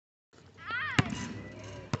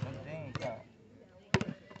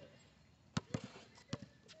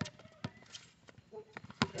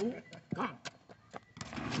Come.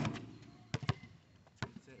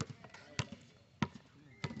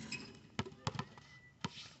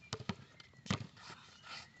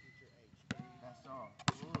 That's all.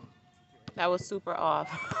 Ooh. That was super off.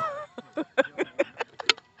 Whoever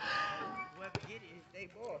get it is they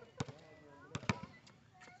ball.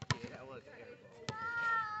 Yeah, that was an air ball.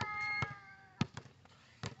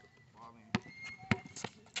 Ball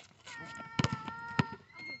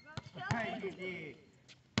in. Hey, you did.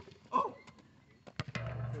 Oh.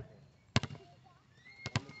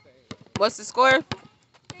 What's the score?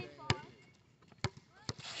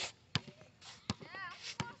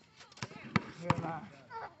 Hairline.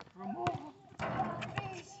 Remove.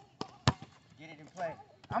 Please. Get it in play.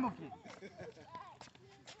 I'm gonna get it.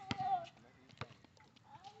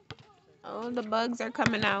 Oh, the bugs are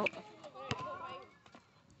coming out.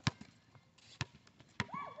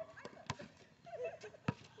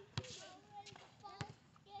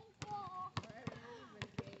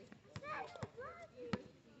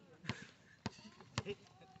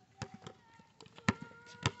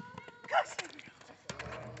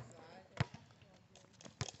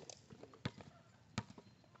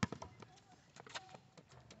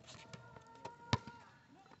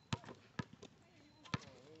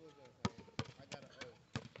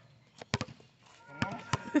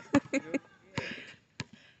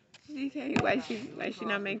 DK, why she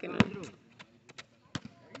not making them? There you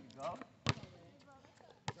go.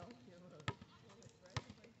 Those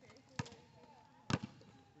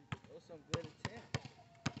some good attempts.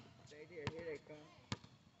 Stay there. Here they come.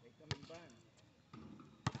 They coming by me.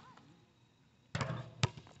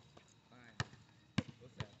 Fine.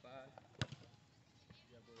 What's that? 5?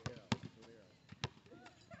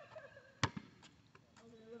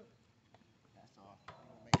 That's all.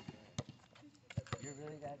 You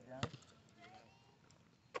really that dumb?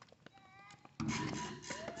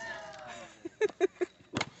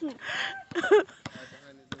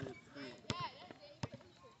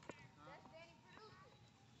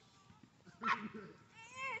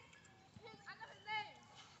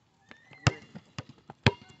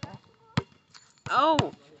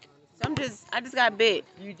 Oh, I just got bit.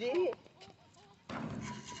 You did?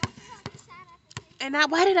 And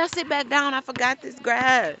why did I sit back down? I forgot this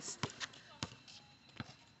grass.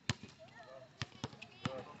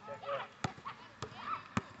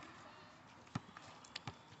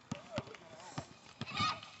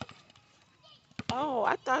 Oh,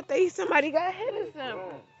 I thought somebody got hit or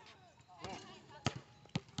something.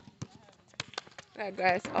 That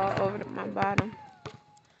grass all over my bottom.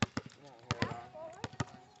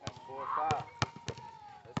 That's 4 or 5.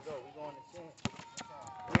 Let's go. We going to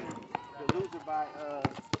 10. The loser by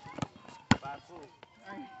 4.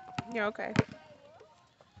 You're okay.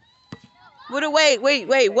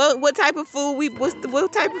 Wait. What type of food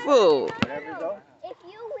what type of food? Whatever go. If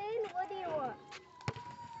you win, what do you want?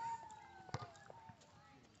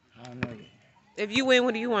 I don't know yet. If you win,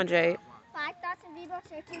 what do you want, Jade? 5,000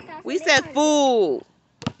 V-Bucks or 2,000. We said food.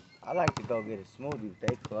 I like to go get a smoothie, but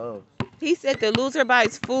they closed. He said the loser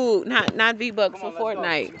buys food, not V-Bucks for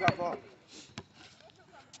Fortnite.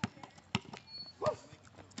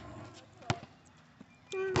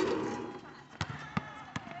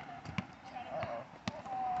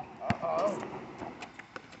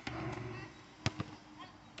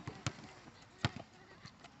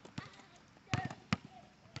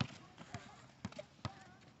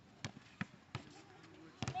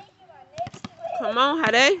 Come on,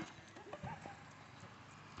 Jade.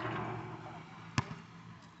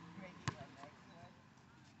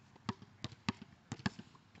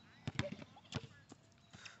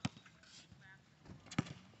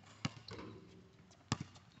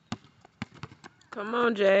 Come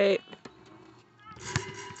on, Jade.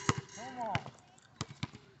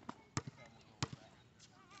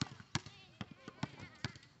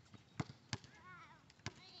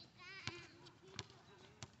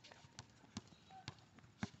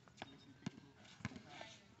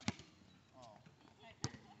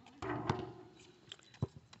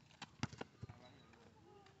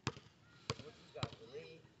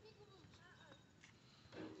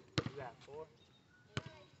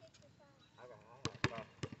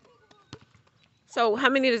 So how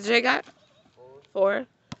many does Jay got? 4.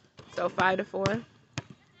 So 5 to 4.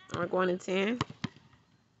 We're going to 10.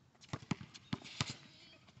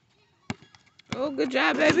 Oh, good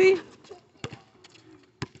job, baby.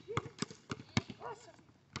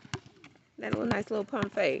 That little nice little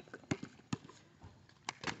pump fake.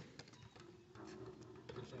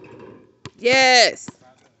 Yes.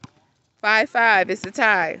 5-5. It's a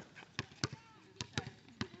tie.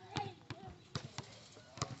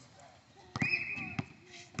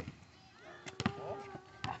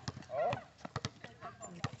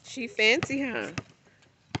 She fancy, huh?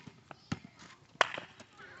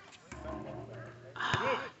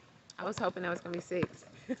 I was hoping that was gonna be 6.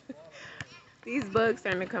 These bugs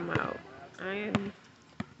starting to come out. I am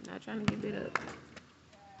not trying to get bit up.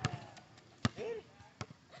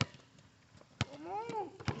 Come on.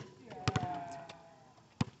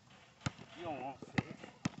 You don't want fish.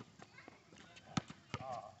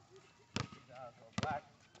 Oh, you guys are black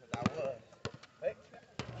because I was. Hey.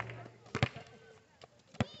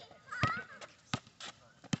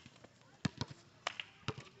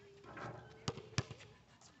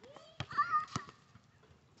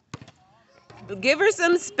 Give her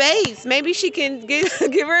some space. Maybe she can give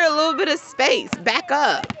her a little bit of space. Back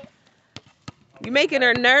up. You're making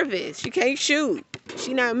her nervous. She can't shoot.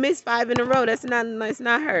 She not missed 5 in a row. That's not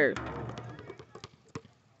her.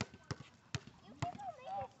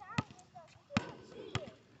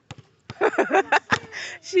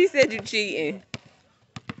 She said you cheating.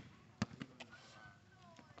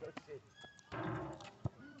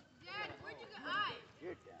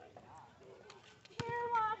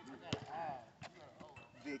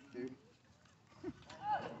 Victor.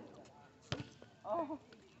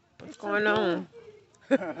 What's going on?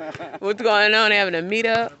 What's going on? They having a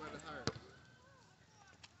meetup?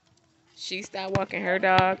 She stopped walking her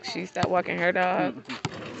dog. She stopped walking her dog.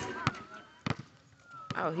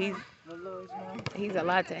 Oh, he's a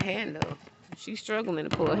lot to handle. She's struggling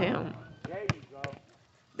to pull him. There you go.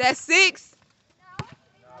 That's 6?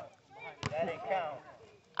 That didn't count.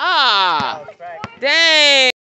 Ah, That was practice. dang.